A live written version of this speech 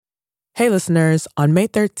Hey listeners, on May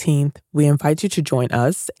 13th, we invite you to join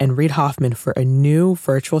us and Reid Hoffman for a new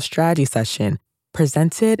virtual strategy session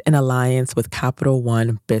presented in alliance with Capital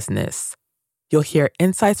One Business. You'll hear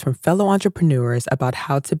insights from fellow entrepreneurs about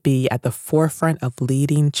how to be at the forefront of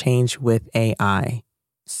leading change with AI.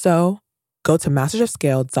 So, go to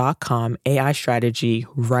mastersofscale.com AI strategy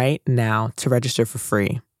right now to register for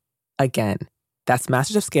free. Again, that's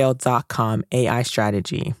mastersofscale.com AI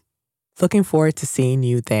strategy. Looking forward to seeing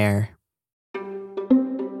you there.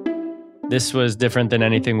 This was different than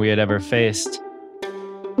anything we had ever faced.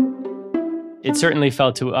 It certainly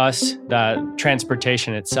felt to us that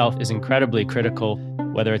transportation itself is incredibly critical,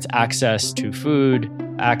 whether it's access to food,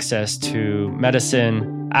 access to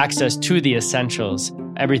medicine, access to the essentials.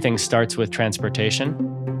 Everything starts with transportation.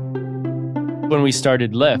 When we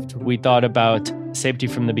started Lyft, we thought about safety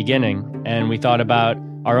from the beginning, and we thought about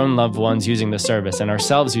our own loved ones using the service and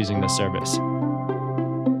ourselves using the service.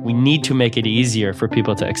 We need to make it easier for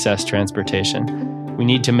people to access transportation. We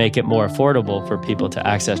need to make it more affordable for people to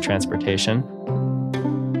access transportation.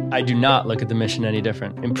 I do not look at the mission any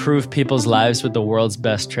different. Improve people's lives with the world's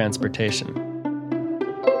best transportation.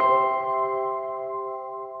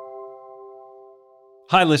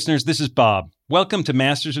 Hi, listeners. This is Bob. Welcome to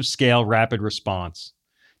Masters of Scale Rapid Response.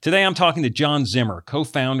 Today, I'm talking to John Zimmer,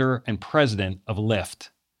 co-founder and president of Lyft.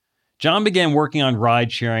 John began working on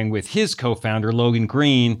ride-sharing with his co-founder, Logan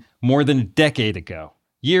Green, more than a decade ago,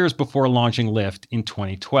 years before launching Lyft in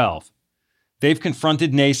 2012. They've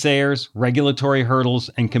confronted naysayers, regulatory hurdles,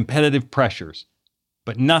 and competitive pressures,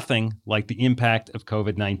 but nothing like the impact of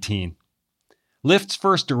COVID-19. Lyft's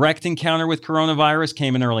first direct encounter with coronavirus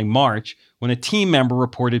came in early March when a team member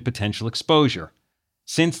reported potential exposure.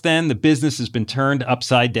 Since then, the business has been turned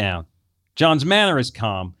upside down. John's manner is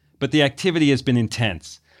calm, but the activity has been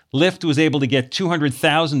intense. Lyft was able to get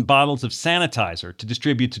 200,000 bottles of sanitizer to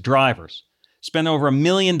distribute to drivers, spent over $1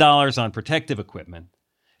 million on protective equipment,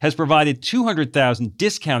 has provided 200,000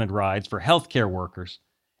 discounted rides for healthcare workers,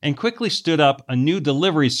 and quickly stood up a new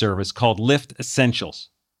delivery service called Lyft Essentials.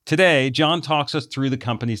 Today, John talks us through the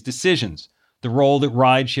company's decisions, the role that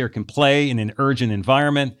rideshare can play in an urgent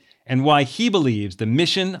environment, and why he believes the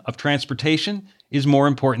mission of transportation is more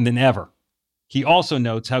important than ever. He also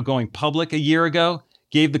notes how going public a year ago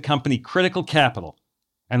gave the company critical capital,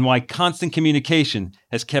 and why constant communication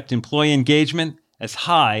has kept employee engagement as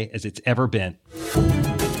high as it's ever been.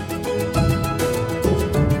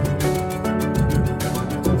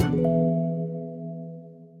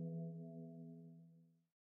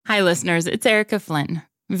 Hi, listeners. It's Erica Flynn,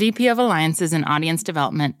 VP of Alliances and Audience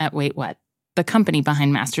Development at Wait What, the company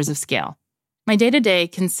behind Masters of Scale. My day-to-day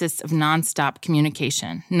consists of nonstop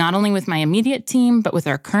communication, not only with my immediate team, but with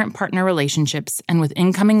our current partner relationships and with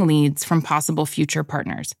incoming leads from possible future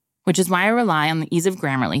partners, which is why I rely on the ease of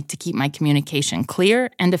Grammarly to keep my communication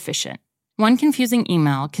clear and efficient. One confusing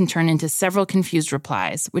email can turn into several confused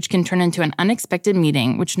replies, which can turn into an unexpected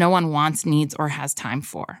meeting which no one wants, needs, or has time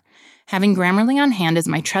for. Having Grammarly on hand as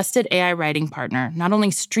my trusted AI writing partner not only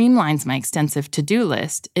streamlines my extensive to-do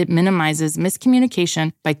list, it minimizes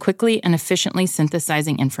miscommunication by quickly and efficiently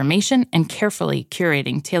synthesizing information and carefully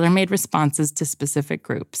curating tailor-made responses to specific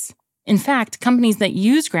groups. In fact, companies that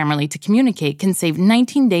use Grammarly to communicate can save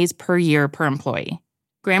 19 days per year per employee.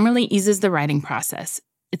 Grammarly eases the writing process.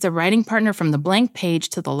 It's a writing partner from the blank page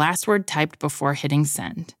to the last word typed before hitting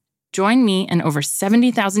send. Join me and over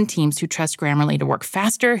 70,000 teams who trust Grammarly to work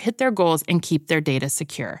faster, hit their goals, and keep their data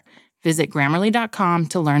secure. Visit Grammarly.com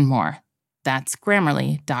to learn more. That's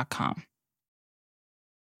Grammarly.com.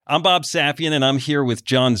 I'm Bob Safian, and I'm here with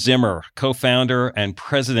John Zimmer, co-founder and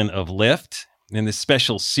president of Lyft. In this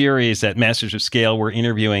special series at Masters of Scale, we're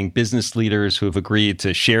interviewing business leaders who have agreed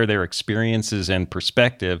to share their experiences and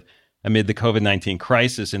perspective amid the COVID-19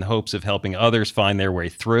 crisis in hopes of helping others find their way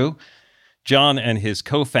through. John and his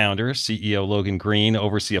co-founder, CEO Logan Green,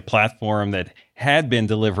 oversee a platform that had been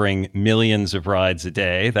delivering millions of rides a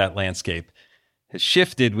day. That landscape has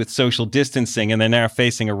shifted with social distancing, and they're now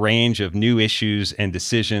facing a range of new issues and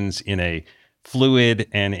decisions in a fluid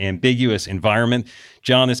and ambiguous environment.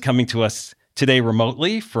 John is coming to us today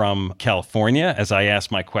remotely from California as I ask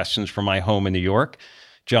my questions from my home in New York.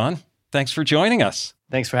 John, thanks for joining us.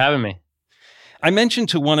 Thanks for having me. I mentioned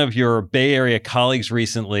to one of your Bay Area colleagues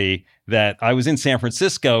recently that I was in San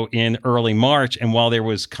Francisco in early March, and while there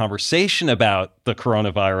was conversation about the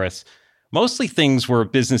coronavirus, mostly things were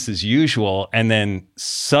business as usual. And then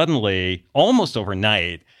suddenly, almost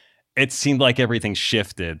overnight, it seemed like everything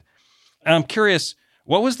shifted. And I'm curious,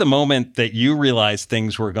 what was the moment that you realized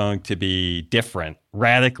things were going to be different,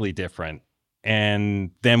 radically different? And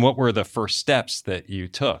then what were the first steps that you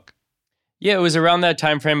took? Yeah, it was around that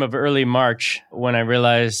time frame of early March when I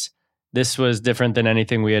realized this was different than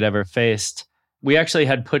anything we had ever faced. We actually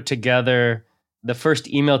had put together the first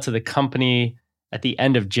email to the company at the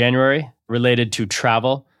end of January related to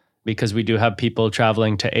travel, because we do have people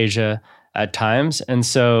traveling to Asia at times. And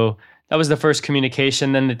so that was the first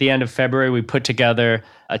communication. Then at the end of February, we put together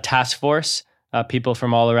a task force, people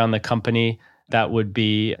from all around the company that would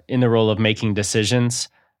be in the role of making decisions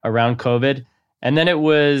around COVID. And then it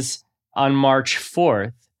was on March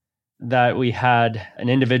 4th that we had an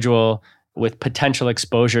individual with potential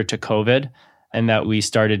exposure to COVID, and that we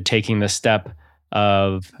started taking the step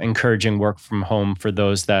of encouraging work from home for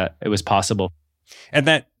those that it was possible. And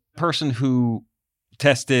that person who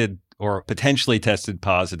tested or potentially tested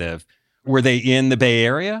positive, were they in the Bay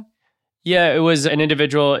Area? Yeah, it was an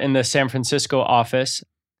individual in the San Francisco office.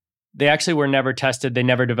 They actually were never tested. They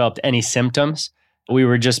never developed any symptoms. We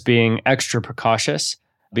were just being extra precautious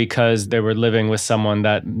because they were living with someone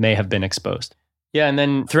that may have been exposed. Yeah, and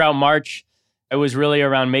then throughout March, it was really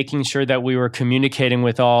around making sure that we were communicating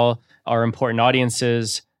with all our important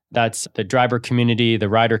audiences. That's the driver community, the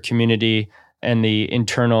rider community, and the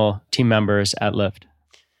internal team members at Lyft.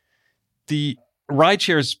 The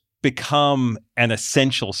rideshares become an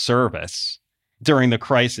essential service during the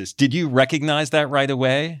crisis. Did you recognize that right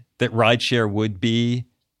away, that rideshare would be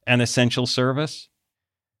an essential service?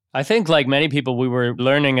 I think like many people, we were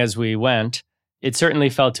learning as we went. It certainly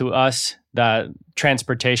felt to us that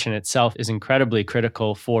transportation itself is incredibly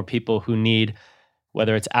critical for people who need,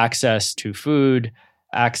 whether it's access to food,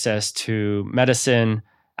 access to medicine,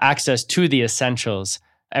 access to the essentials.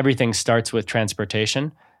 Everything starts with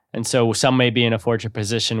transportation. And so some may be in a fortunate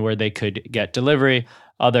position where they could get delivery.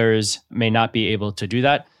 Others may not be able to do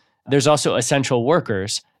that. There's also essential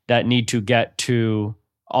workers that need to get to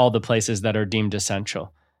all the places that are deemed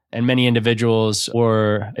essential. And many individuals,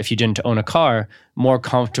 or if you didn't own a car, more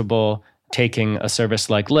comfortable taking a service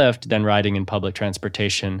like Lyft than riding in public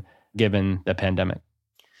transportation given the pandemic.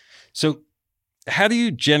 So how do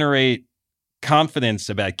you generate confidence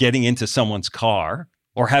about getting into someone's car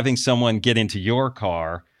or having someone get into your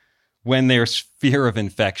car when there's fear of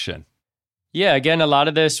infection? Yeah, again, a lot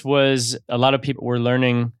of this was a lot of people were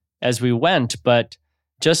learning as we went. But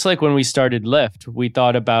just like when we started Lyft, we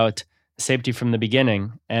thought about safety from the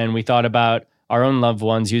beginning, and we thought about our own loved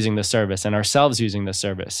ones using the service and ourselves using the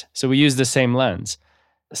service. So we used the same lens.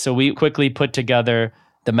 So we quickly put together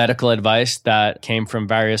the medical advice that came from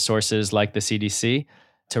various sources like the CDC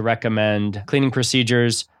to recommend cleaning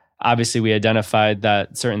procedures. Obviously, we identified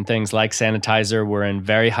that certain things like sanitizer were in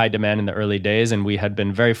very high demand in the early days, and we had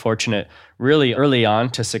been very fortunate really early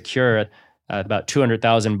on to secure about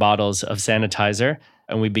 200,000 bottles of sanitizer.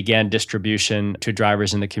 And we began distribution to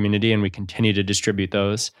drivers in the community, and we continue to distribute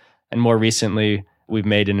those. And more recently, we've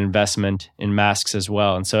made an investment in masks as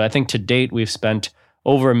well. And so I think to date, we've spent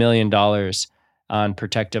over $1 million on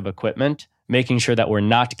protective equipment, making sure that we're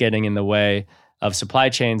not getting in the way of supply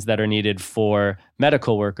chains that are needed for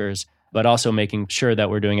medical workers, but also making sure that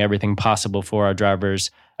we're doing everything possible for our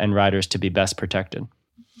drivers and riders to be best protected.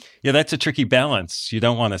 Yeah, that's a tricky balance. You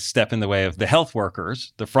don't want to step in the way of the health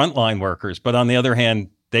workers, the frontline workers, but on the other hand,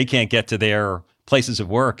 they can't get to their places of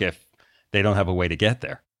work if they don't have a way to get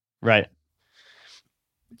there. Right.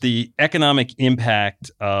 The economic impact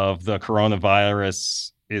of the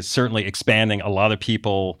coronavirus is certainly expanding. A lot of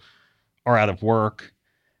people are out of work.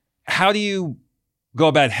 How do you go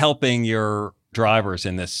about helping your drivers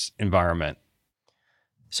in this environment?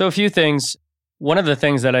 So a few things. One of the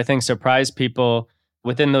things that I think surprised people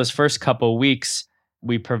within those first couple weeks,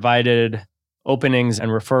 we provided openings and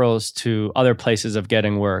referrals to other places of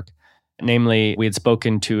getting work. Namely, we had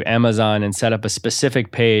spoken to Amazon and set up a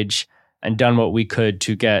specific page and done what we could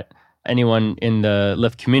to get anyone in the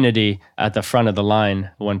Lyft community at the front of the line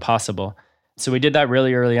when possible. So we did that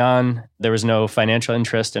really early on. There was no financial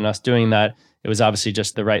interest in us doing that. It was obviously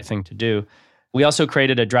just the right thing to do. We also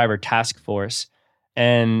created a driver task force,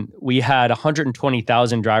 and we had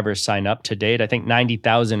 120,000 drivers sign up to date. I think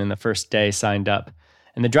 90,000 in the first day signed up.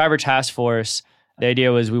 And the driver task force, the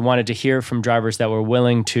idea was we wanted to hear from drivers that were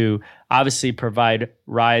willing to obviously provide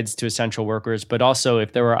rides to essential workers, but also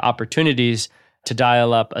if there were opportunities to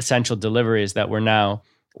dial up essential deliveries that we're now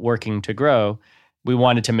working to grow, we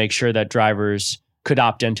wanted to make sure that drivers could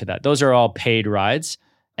opt into that. Those are all paid rides.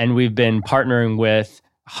 And we've been partnering with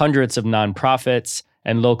hundreds of nonprofits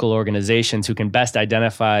and local organizations who can best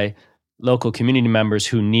identify local community members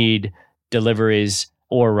who need deliveries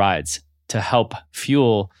or rides to help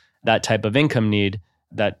fuel that type of income need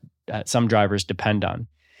that some drivers depend on.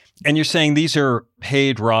 And you're saying these are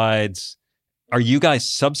paid rides Are you guys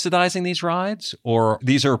subsidizing these rides, or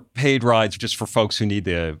these are paid rides just for folks who need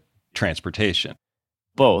the transportation?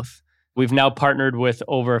 Both. We've now partnered with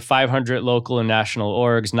over 500 local and national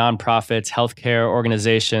orgs, nonprofits, healthcare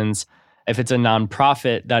organizations. If it's a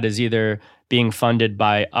nonprofit that is either being funded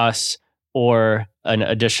by us or an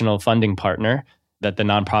additional funding partner that the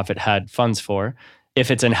nonprofit had funds for.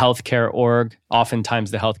 If it's a healthcare org,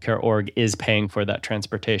 oftentimes the healthcare org is paying for that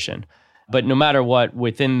transportation. But no matter what,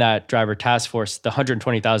 within that driver task force, the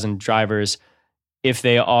 120,000 drivers, if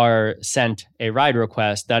they are sent a ride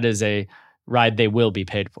request, that is a ride they will be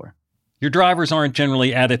paid for. Your drivers aren't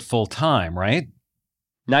generally at it full time, right?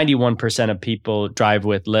 91% of people drive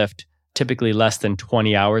with Lyft, typically less than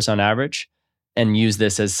 20 hours on average, and use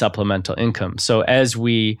this as supplemental income. So as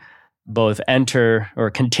we both enter or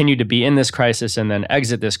continue to be in this crisis and then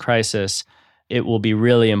exit this crisis, it will be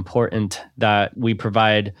really important that we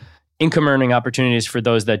provide income earning opportunities for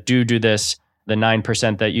those that do this, the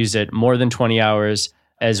 9% that use it more than 20 hours,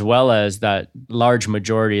 as well as that large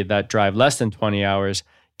majority that drive less than 20 hours,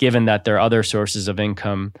 given that their other sources of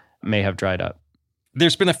income may have dried up.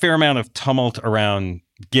 There's been a fair amount of tumult around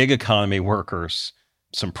gig economy workers,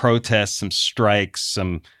 some protests, some strikes,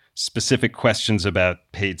 some specific questions about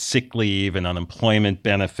paid sick leave and unemployment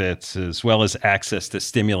benefits, as well as access to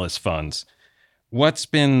stimulus funds. What's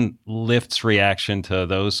been Lyft's reaction to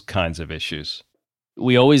those kinds of issues?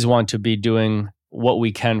 We always want to be doing what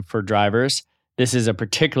we can for drivers. This is a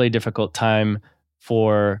particularly difficult time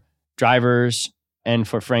for drivers and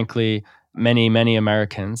for, frankly, many, many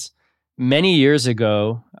Americans. Many years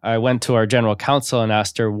ago, I went to our general counsel and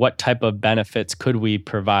asked her what type of benefits could we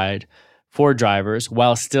provide for drivers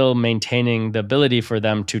while still maintaining the ability for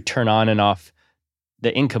them to turn on and off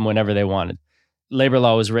the income whenever they wanted. Labor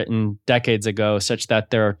law was written decades ago such that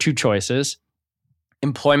there are two choices: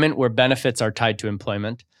 employment, where benefits are tied to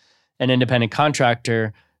employment, and independent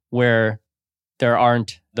contractor, where there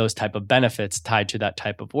aren't those type of benefits tied to that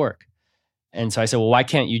type of work. And so I said, well, why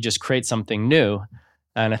can't you just create something new?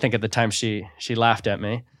 And I think at the time she laughed at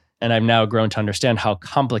me. And I've now grown to understand how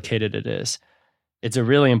complicated it is. It's a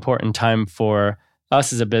really important time for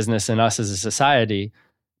us as a business and us as a society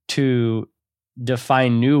to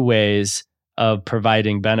define new ways of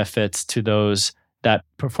providing benefits to those that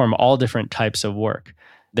perform all different types of work.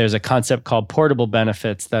 There's a concept called portable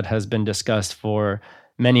benefits that has been discussed for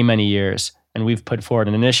many, many years. And we've put forward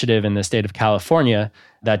an initiative in the state of California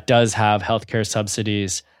that does have healthcare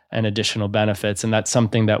subsidies and additional benefits. And that's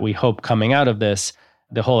something that we hope coming out of this,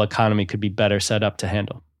 the whole economy could be better set up to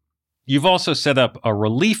handle. You've also set up a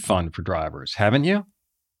relief fund for drivers, haven't you?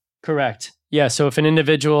 Correct. Yeah. So if an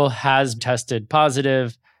individual has tested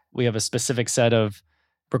positive, we have a specific set of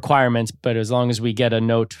requirements, but as long as we get a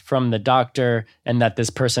note from the doctor and that this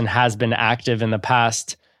person has been active in the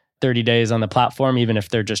past 30 days on the platform, even if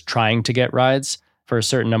they're just trying to get rides for a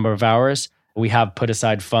certain number of hours, we have put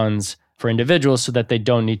aside funds for individuals so that they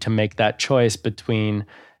don't need to make that choice between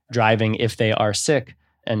driving if they are sick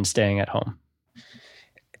and staying at home.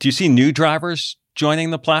 Do you see new drivers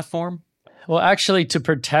joining the platform? Well, actually, to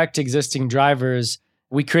protect existing drivers,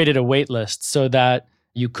 we created a wait list so that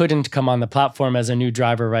you couldn't come on the platform as a new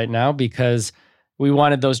driver right now, because we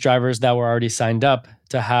wanted those drivers that were already signed up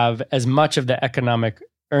to have as much of the economic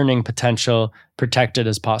earning potential protected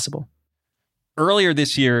as possible. Earlier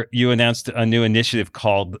this year, you announced a new initiative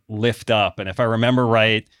called Lyft Up. And if I remember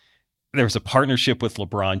right, there was a partnership with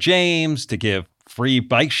LeBron James to give free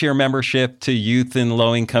bike share membership to youth in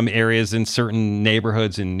low-income areas in certain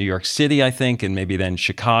neighborhoods in New York City, I think, and maybe then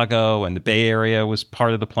Chicago and the Bay Area was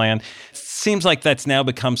part of the plan. Seems like that's now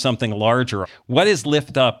become something larger. What is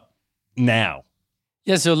Lyft Up now?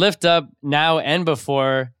 Yeah, so Lyft Up now and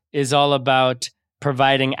before is all about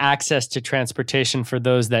providing access to transportation for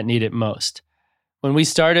those that need it most. When we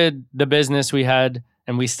started the business, we had,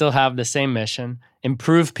 and we still have the same mission,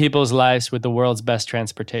 improve people's lives with the world's best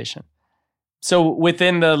transportation. So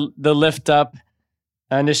within the Lyft Up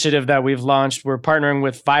initiative that we've launched, we're partnering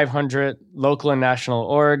with 500 local and national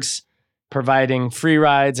orgs, providing free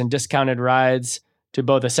rides and discounted rides to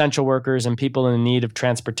both essential workers and people in need of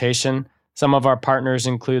transportation. Some of our partners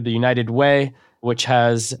include the United Way, which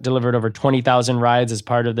has delivered over 20,000 rides as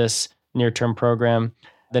part of this near-term program,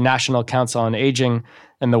 the National Council on Aging,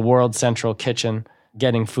 and the World Central Kitchen,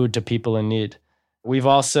 getting food to people in need. We've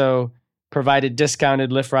also provided discounted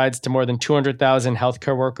Lyft rides to more than 200,000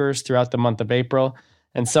 healthcare workers throughout the month of April,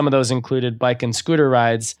 and some of those included bike and scooter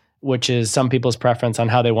rides, which is some people's preference on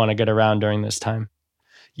how they want to get around during this time.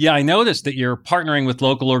 Yeah, I noticed that you're partnering with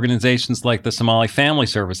local organizations like the Somali Family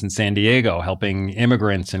Service in San Diego, helping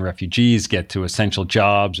immigrants and refugees get to essential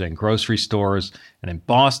jobs and grocery stores, and in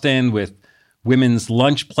Boston with women's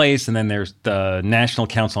lunch place, and then there's the National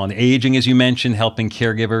Council on Aging, as you mentioned, helping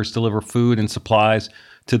caregivers deliver food and supplies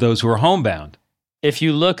to those who are homebound. If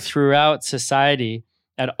you look throughout society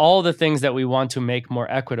at all the things that we want to make more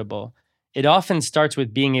equitable, it often starts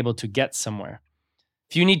with being able to get somewhere.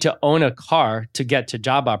 If you need to own a car to get to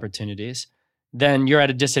job opportunities, then you're at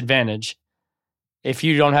a disadvantage. If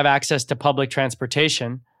you don't have access to public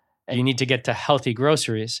transportation and you need to get to healthy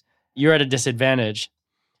groceries, you're at a disadvantage.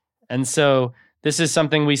 And so this is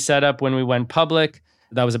something we set up when we went public.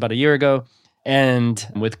 That was about a year ago. And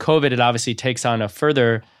with COVID, it obviously takes on a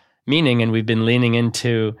further meaning. And we've been leaning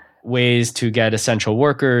into ways to get essential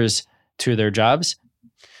workers to their jobs.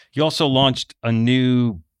 You also launched a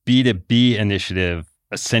new B2B initiative,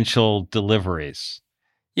 Essential Deliveries.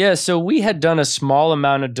 Yeah, so we had done a small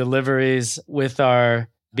amount of deliveries with our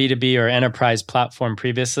B2B or enterprise platform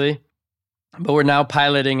previously, but we're now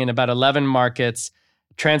piloting in about 11 markets,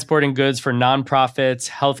 transporting goods for nonprofits,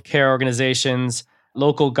 healthcare organizations,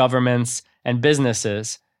 local governments, and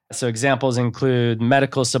businesses. So examples include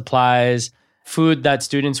medical supplies, food that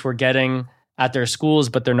students were getting at their schools,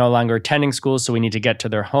 but they're no longer attending schools, so we need to get to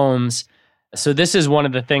their homes. So this is one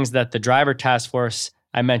of the things that the driver task force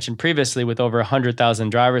I mentioned previously, with over 100,000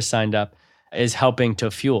 drivers signed up, is helping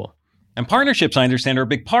to fuel. And partnerships, I understand, are a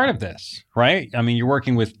big part of this, right? I mean, you're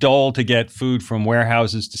working with Dole to get food from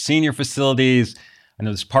warehouses to senior facilities. I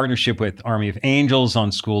know this partnership with Army of Angels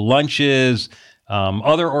on school lunches,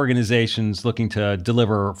 other organizations looking to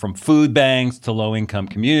deliver from food banks to low-income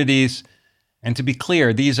communities. And to be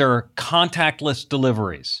clear, these are contactless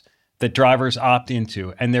deliveries that drivers opt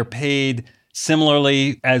into, and they're paid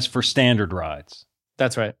similarly as for standard rides.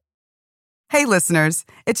 That's right. Hey, listeners.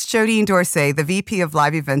 It's Jodine Dorsey, the VP of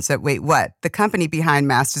Live Events at Wait What, the company behind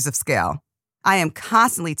Masters of Scale. I am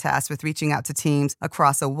constantly tasked with reaching out to teams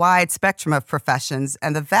across a wide spectrum of professions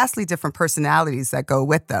and the vastly different personalities that go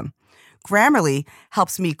with them. Grammarly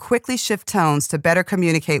helps me quickly shift tones to better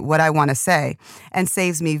communicate what I want to say and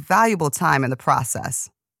saves me valuable time in the process.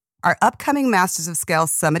 Our upcoming Masters of Scale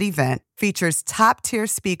Summit event features top-tier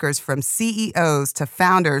speakers from CEOs to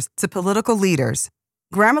founders to political leaders.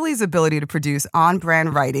 Grammarly's ability to produce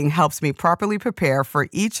on-brand writing helps me properly prepare for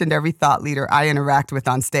each and every thought leader I interact with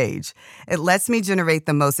on stage. It lets me generate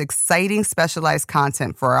the most exciting specialized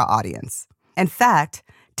content for our audience. In fact,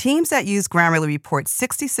 teams that use Grammarly report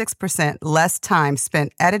 66% less time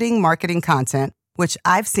spent editing marketing content, which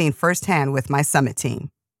I've seen firsthand with my Summit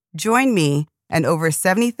team. Join me and over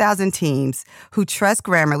 70,000 teams who trust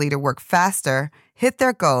Grammarly to work faster, hit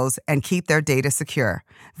their goals, and keep their data secure.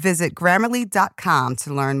 Visit Grammarly.com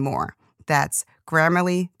to learn more. That's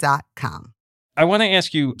Grammarly.com. I want to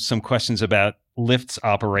ask you some questions about Lyft's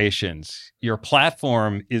operations. Your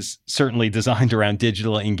platform is certainly designed around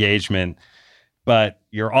digital engagement, but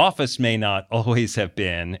your office may not always have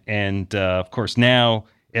been. And of course, now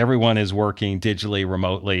everyone is working digitally,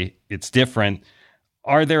 remotely. It's different.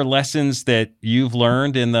 Are there lessons that you've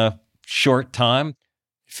learned in the short time?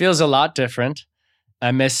 It feels a lot different.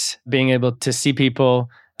 I miss being able to see people,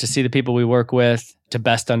 to see the people we work with, to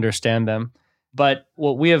best understand them. But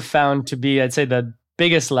what we have found to be, I'd say, the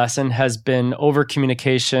biggest lesson has been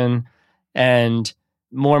over-communication, and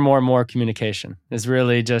more communication is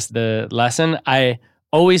really just the lesson. I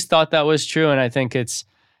always thought that was true, and I think it's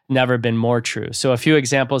never been more true. So a few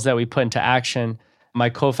examples that we put into action. My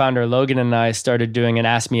co-founder Logan and I started doing an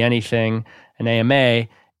Ask Me Anything, an AMA,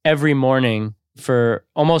 every morning for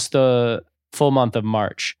almost the full month of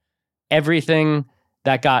March. Everything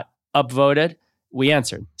that got upvoted, we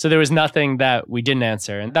answered. So there was nothing that we didn't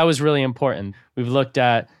answer. And that was really important. We've looked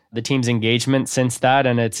at the team's engagement since that,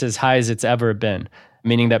 and it's as high as it's ever been,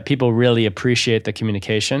 meaning that people really appreciate the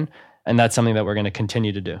communication. And that's something that we're going to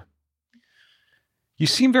continue to do. You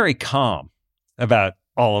seem very calm about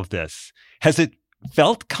all of this. Has it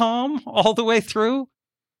felt calm all the way through?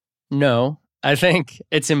 No, I think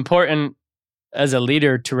it's important as a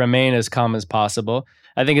leader to remain as calm as possible.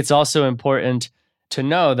 I think it's also important to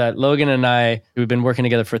know that Logan and I, we've been working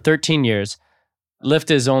together for 13 years. Lyft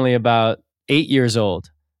is only about 8 years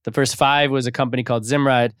old. The first 5 was a company called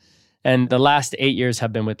Zimride, and the last 8 years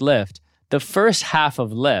have been with Lyft. The first half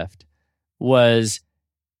of Lyft was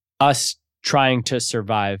us trying to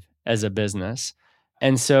survive as a business.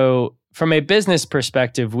 And so from a business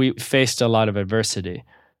perspective, we faced a lot of adversity.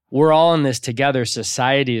 We're all in this together.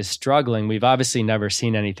 Society is struggling. We've obviously never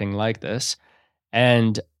seen anything like this.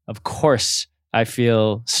 And of course, I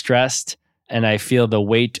feel stressed, and I feel the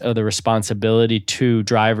weight of the responsibility to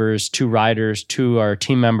drivers, to riders, to our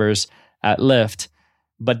team members at Lyft.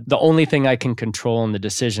 But the only thing I can control are the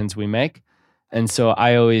decisions we make. And so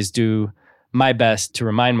I always do my best to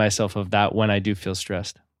remind myself of that when I do feel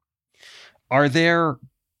stressed. Are there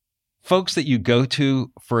folks that you go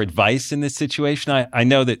to for advice in this situation? I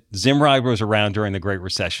know that Zimride was around during the Great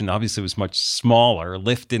Recession. Obviously, it was much smaller.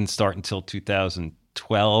 Lyft didn't start until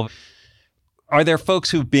 2012. Are there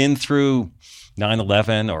folks who've been through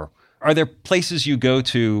 9/11, or are there places you go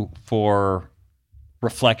to for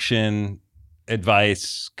reflection,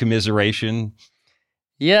 advice, commiseration?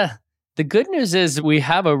 Yeah. The good news is we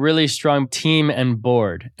have a really strong team and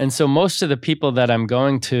board. And so most of the people that I'm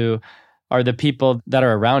going to are the people that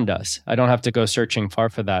are around us. I don't have to go searching far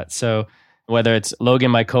for that. So whether it's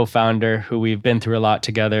Logan, my co-founder, who we've been through a lot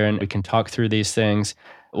together and we can talk through these things,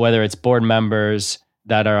 whether it's board members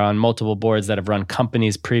that are on multiple boards that have run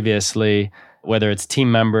companies previously, whether it's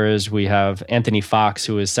team members, we have Anthony Fox,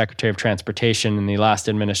 who is Secretary of Transportation in the last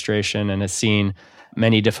administration and has seen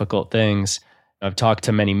many difficult things. I've talked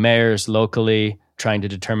to many mayors locally, trying to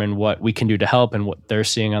determine what we can do to help and what they're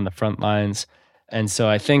seeing on the front lines. And so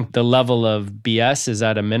I think the level of BS is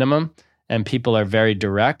at a minimum and people are very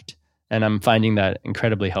direct. And I'm finding that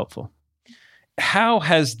incredibly helpful. How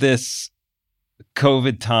has this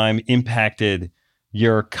COVID time impacted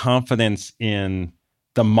your confidence in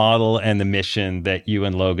the model and the mission that you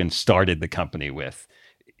and Logan started the company with?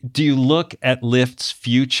 Do you look at Lyft's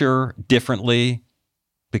future differently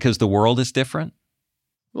because the world is different?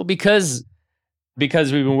 Well, because we've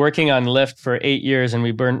been working on Lyft for 8 years and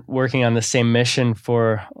we've been working on the same mission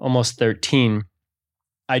for almost 13,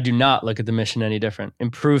 I do not look at the mission any different.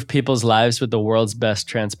 Improve people's lives with the world's best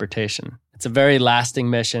transportation. It's a very lasting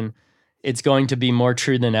mission. It's going to be more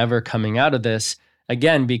true than ever coming out of this,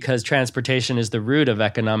 again, because transportation is the root of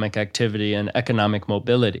economic activity and economic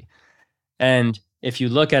mobility. And if you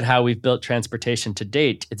look at how we've built transportation to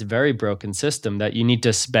date, it's a very broken system that you need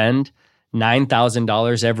to spend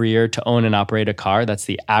 $9,000 every year to own and operate a car. That's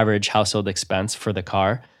the average household expense for the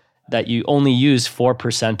car that you only use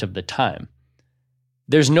 4% of the time.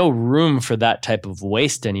 There's no room for that type of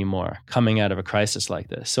waste anymore coming out of a crisis like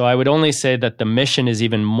this. So I would only say that the mission is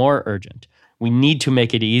even more urgent. We need to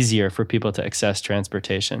make it easier for people to access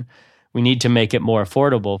transportation. We need to make it more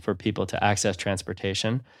affordable for people to access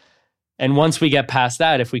transportation. And once we get past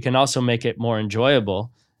that, if we can also make it more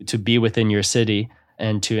enjoyable to be within your city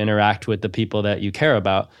and to interact with the people that you care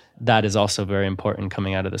about, that is also very important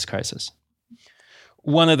coming out of this crisis.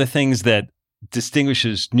 One of the things that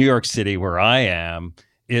distinguishes New York City, where I am,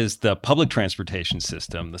 is the public transportation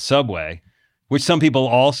system, the subway, which some people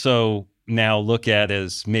also now look at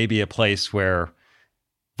as maybe a place where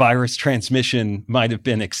virus transmission might have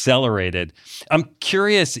been accelerated. I'm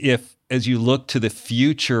curious if, as you look to the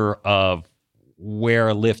future of where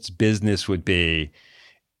Lyft's business would be,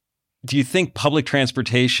 do you think public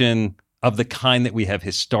transportation of the kind that we have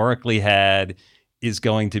historically had is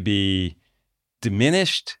going to be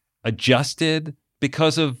diminished, adjusted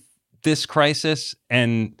because of this crisis?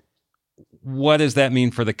 And what does that mean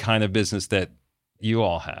for the kind of business that you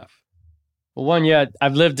all have? Well, one, yeah,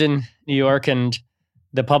 I've lived in New York and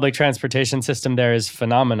the public transportation system there is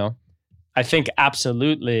phenomenal. I think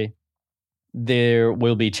absolutely there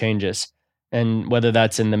will be changes. And whether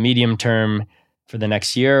that's in the medium term for the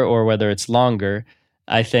next year or whether it's longer,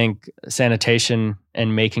 I think sanitation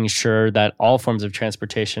and making sure that all forms of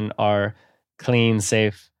transportation are clean,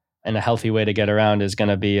 safe, and a healthy way to get around is going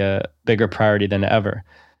to be a bigger priority than ever.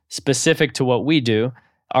 Specific to what we do,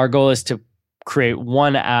 our goal is to create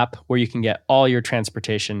one app where you can get all your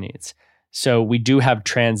transportation needs. So we do have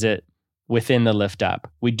transit within the Lyft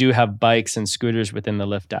app. We do have bikes and scooters within the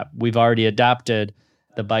Lyft app. We've already adapted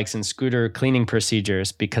the bikes and scooter cleaning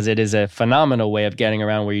procedures because it is a phenomenal way of getting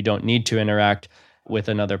around where you don't need to interact with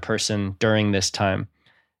another person during this time.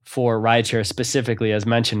 For rideshare specifically, as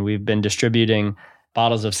mentioned, we've been distributing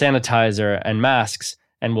bottles of sanitizer and masks,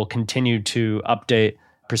 and we'll continue to update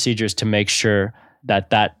procedures to make sure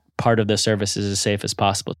that that part of the service is as safe as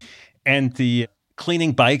possible. And the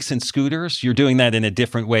cleaning bikes and scooters, you're doing that in a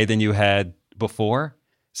different way than you had before?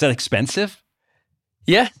 Is that expensive?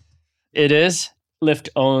 Yeah, it is. Lyft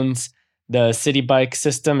owns the City Bike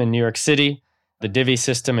system in New York City, the Divvy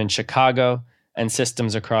system in Chicago, and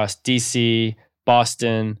systems across DC,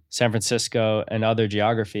 Boston, San Francisco, and other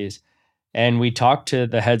geographies. And we talk to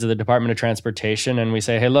the heads of the Department of Transportation and we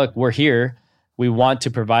say, hey, look, we're here. We want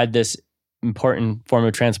to provide this important form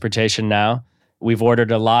of transportation now. We've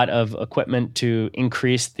ordered a lot of equipment to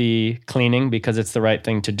increase the cleaning because it's the right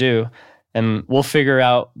thing to do. And we'll figure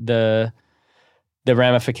out the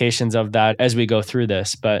ramifications of that as we go through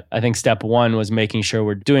this. But I think step one was making sure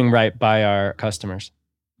we're doing right by our customers.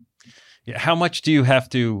 Yeah, how much do you have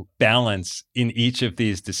to balance in each of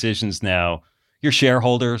these decisions now, your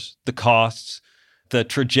shareholders, the costs, the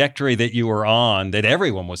trajectory that you were on, that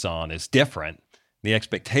everyone was on, is different. The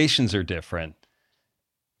expectations are different.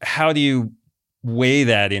 How do you weigh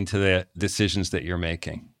that into the decisions that you're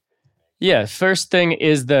making? Yeah, first thing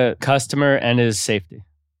is the customer and his safety.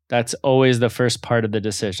 That's always the first part of the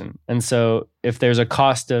decision. And so if there's a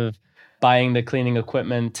cost of buying the cleaning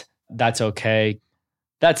equipment, that's okay.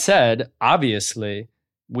 That said, obviously,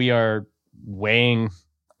 we are weighing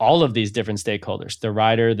all of these different stakeholders, the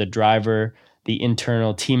rider, the driver, the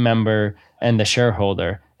internal team member, and the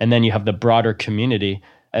shareholder. And then you have the broader community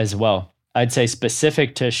as well. I'd say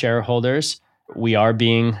specific to shareholders, we are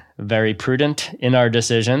being very prudent in our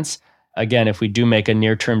decisions. Again, if we do make a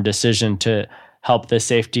near-term decision to help the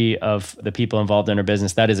safety of the people involved in our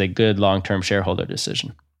business, that is a good long-term shareholder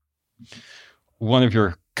decision. One of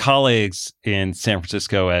your colleagues in San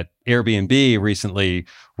Francisco at Airbnb recently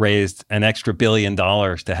raised an extra $1 billion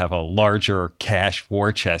to have a larger cash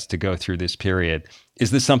war chest to go through this period. Is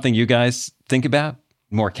this something you guys think about?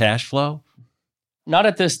 More cash flow? Not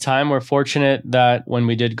at this time. We're fortunate that when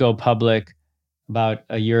we did go public about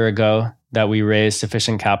a year ago, that we raised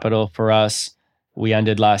sufficient capital for us. We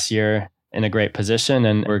ended last year in a great position,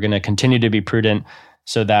 and we're going to continue to be prudent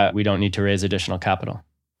so that we don't need to raise additional capital.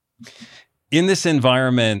 In this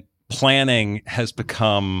environment, planning has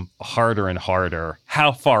become harder and harder.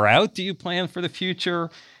 How far out do you plan for the future?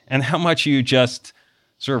 And how much are you just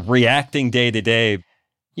sort of reacting day to day?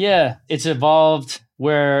 Yeah, it's evolved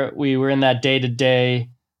where we were in that day-to-day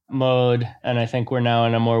mode. And I think we're now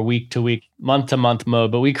in a more week-to-week, month-to-month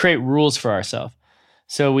mode. But we create rules for ourselves.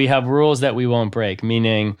 So we have rules that we won't break,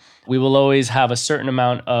 meaning we will always have a certain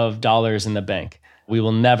amount of dollars in the bank. We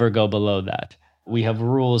will never go below that. We have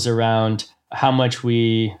rules around how much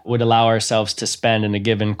we would allow ourselves to spend in a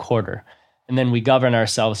given quarter. And then we govern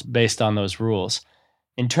ourselves based on those rules.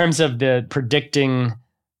 In terms of the predicting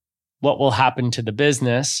what will happen to the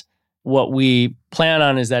business, what we plan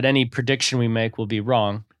on is that any prediction we make will be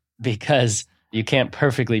wrong because you can't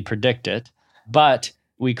perfectly predict it. But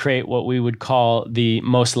we create what we would call the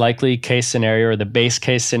most likely case scenario or the base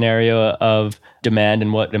case scenario of demand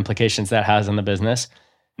and what implications that has on the business.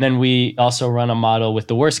 And then we also run a model with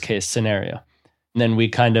the worst case scenario. And then we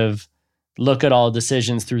kind of look at all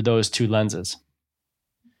decisions through those two lenses.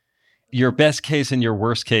 Your best case and your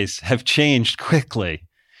worst case have changed quickly,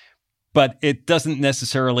 but it doesn't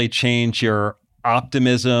necessarily change your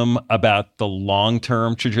optimism about the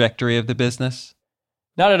long-term trajectory of the business?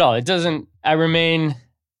 Not at all. It doesn't. I remain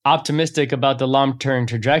optimistic about the long-term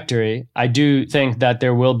trajectory. I do think that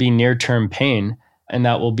there will be near-term pain, and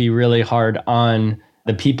that will be really hard on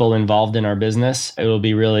the people involved in our business. It will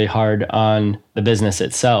be really hard on the business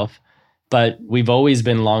itself. But we've always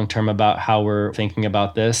been long-term about how we're thinking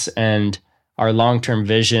about this, and our long-term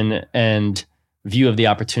vision and view of the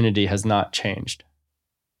opportunity has not changed.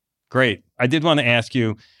 Great. I did want to ask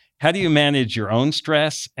you, how do you manage your own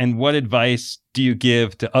stress, and what advice do you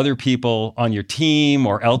give to other people on your team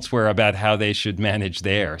or elsewhere about how they should manage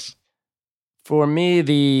theirs? For me,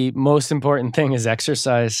 the most important thing is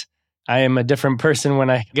exercise. I am a different person when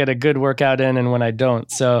I get a good workout in and when I don't.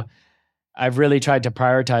 So I've really tried to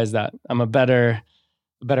prioritize that. I'm a better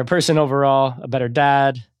person overall, a better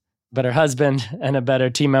dad, a better husband, and a better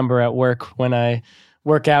team member at work when I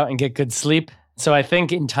work out and get good sleep. So I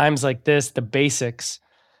think in times like this, the basics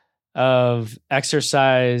of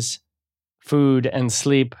exercise, food, and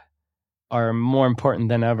sleep are more important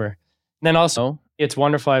than ever. And then also, it's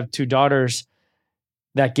wonderful. I have 2 daughters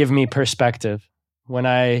that give me perspective. When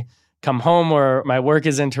I come home or my work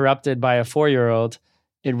is interrupted by a 4-year-old,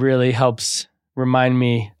 it really helps remind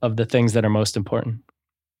me of the things that are most important.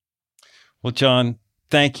 Well, John,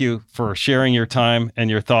 thank you for sharing your time and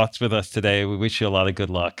your thoughts with us today. We wish you a lot of good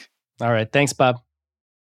luck. All right. Thanks, Bob.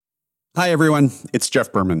 Hi, everyone. It's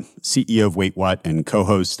Jeff Berman, CEO of Wait What and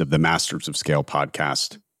co-host of the Masters of Scale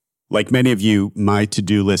podcast. Like many of you, my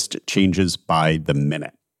to-do list changes by the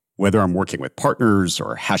minute. Whether I'm working with partners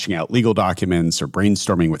or hashing out legal documents or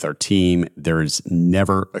brainstorming with our team, there is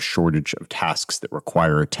never a shortage of tasks that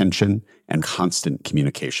require attention and constant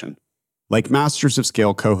communication. Like Masters of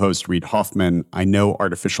Scale co-host Reid Hoffman, I know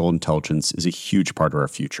artificial intelligence is a huge part of our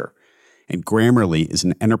future, and Grammarly is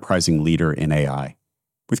an enterprising leader in AI.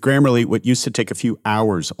 With Grammarly, what used to take a few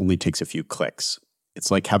hours only takes a few clicks.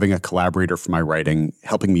 It's like having a collaborator for my writing,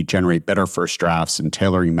 helping me generate better first drafts and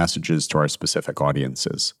tailoring messages to our specific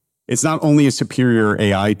audiences. It's not only a superior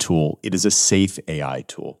AI tool, it is a safe AI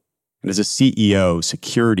tool. And as a CEO,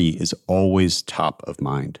 security is always top of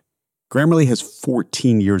mind. Grammarly has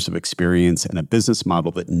 14 years of experience and a business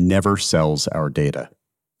model that never sells our data.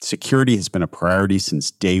 Security has been a priority since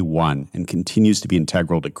day one and continues to be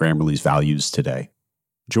integral to Grammarly's values today.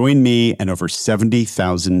 Join me and over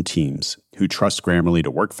 70,000 teams who trust Grammarly to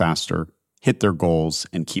work faster, hit their goals,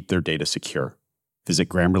 and keep their data secure. Visit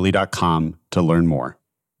Grammarly.com to learn more.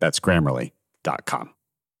 That's Grammarly.com.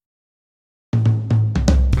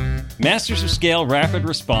 Masters of Scale Rapid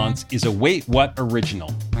Response is a Wait What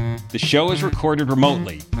original. The show is recorded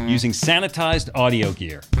remotely using sanitized audio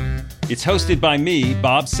gear. It's hosted by me,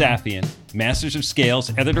 Bob Safian, Masters of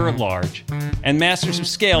Scale's editor-at-large, and Masters of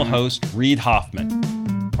Scale host Reid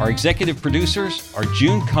Hoffman. Our executive producers are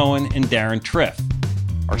June Cohen and Darren Triff.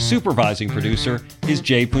 Our supervising producer is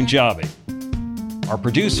Jay Punjabi. Our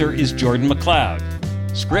producer is Jordan McLeod.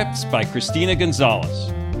 Scripts by Christina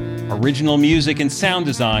Gonzalez. Original music and sound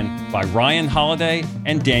design by Ryan Holiday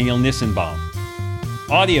and Daniel Nissenbaum.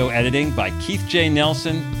 Audio editing by Keith J.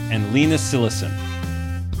 Nelson and Lena Sillison.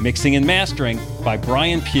 Mixing and mastering by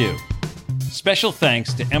Brian Pugh. Special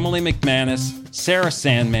thanks to Emily McManus, Sarah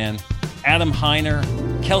Sandman, Adam Heiner,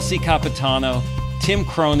 Kelsey Capitano, Tim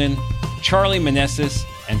Cronin, Charlie Meneses,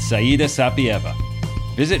 and Saida Sapieva.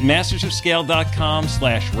 Visit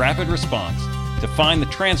mastersofscale.com/rapidresponse to find the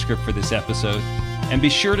transcript for this episode, and be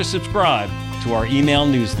sure to subscribe to our email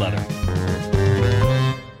newsletter.